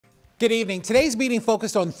Good evening. Today's meeting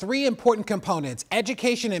focused on three important components: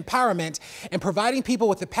 education, empowerment, and providing people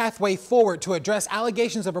with a pathway forward to address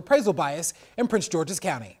allegations of appraisal bias in Prince George's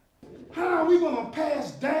County. How are we going to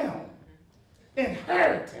pass down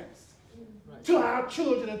inheritance to our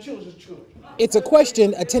children and children's children? It's a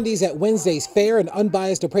question attendees at Wednesday's Fair and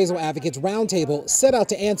Unbiased Appraisal Advocates Roundtable set out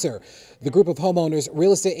to answer. The group of homeowners,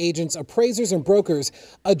 real estate agents, appraisers, and brokers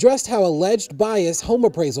addressed how alleged biased home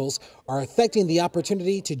appraisals are affecting the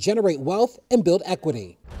opportunity to generate wealth and build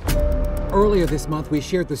equity. Earlier this month, we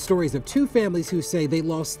shared the stories of two families who say they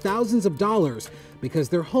lost thousands of dollars because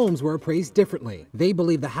their homes were appraised differently. They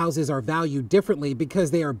believe the houses are valued differently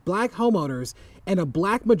because they are black homeowners in a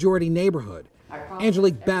black majority neighborhood.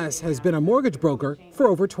 Angelique Bass has been a mortgage broker for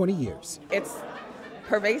over 20 years. It's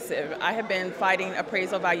pervasive. I have been fighting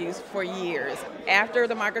appraisal values for years. After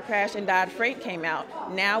the market crash and Dodd-Frank came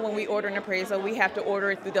out, now when we order an appraisal, we have to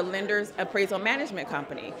order it through the lender's appraisal management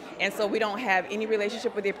company. And so we don't have any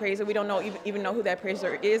relationship with the appraiser. We don't even know who that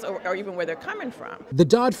appraiser is or even where they're coming from. The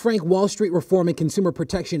Dodd-Frank Wall Street Reform and Consumer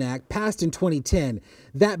Protection Act passed in 2010.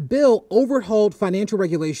 That bill overhauled financial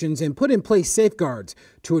regulations and put in place safeguards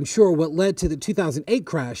to ensure what led to the 2008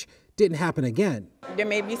 crash didn't happen again. There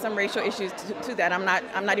may be some racial issues to that. I'm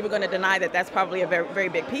not even going to deny that that's probably a very, very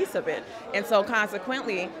big piece of it. And so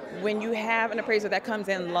consequently, when you have an appraiser that comes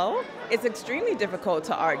in low, it's extremely difficult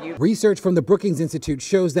to argue. Research from the Brookings Institute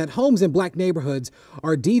shows that homes in black neighborhoods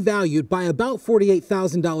are devalued by about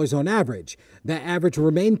 $48,000 on average. That average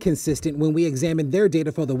remained consistent when we examined their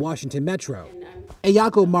data for the Washington Metro.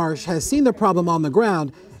 Ayako Marsh has seen the problem on the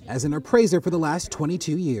ground as an appraiser for the last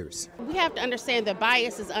 22 years. We have to understand that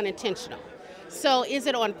bias is unintentional. So is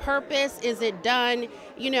it on purpose? Is it done,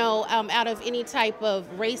 out of any type of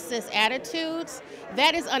racist attitudes?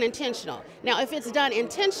 That is unintentional. Now, if it's done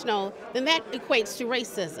intentional, then that equates to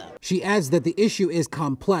racism. She adds that the issue is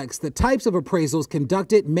complex. The types of appraisals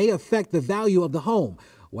conducted may affect the value of the home,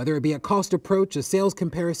 whether it be a cost approach, a sales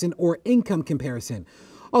comparison, or income comparison.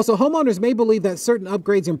 Also, homeowners may believe that certain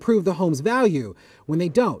upgrades improve the home's value when they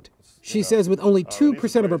don't. She says with only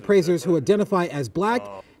 2% of appraisers who identify as black,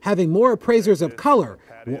 having more appraisers of color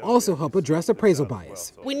will also help address appraisal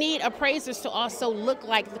bias. We need appraisers to also look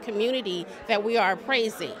like the community that we are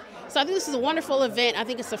appraising. So I think this is a wonderful event. I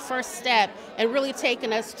think it's the first step in really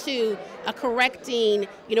taking us to correcting,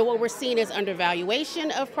 what we're seeing as undervaluation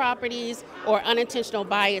of properties or unintentional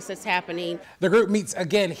bias that's happening. The group meets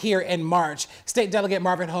again here in March. State Delegate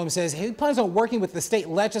Marvin Holmes says he plans on working with the state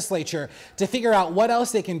legislature to figure out what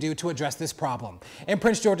else they can do to address this problem. In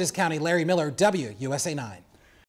Prince George's County, Larry Miller, WUSA 9.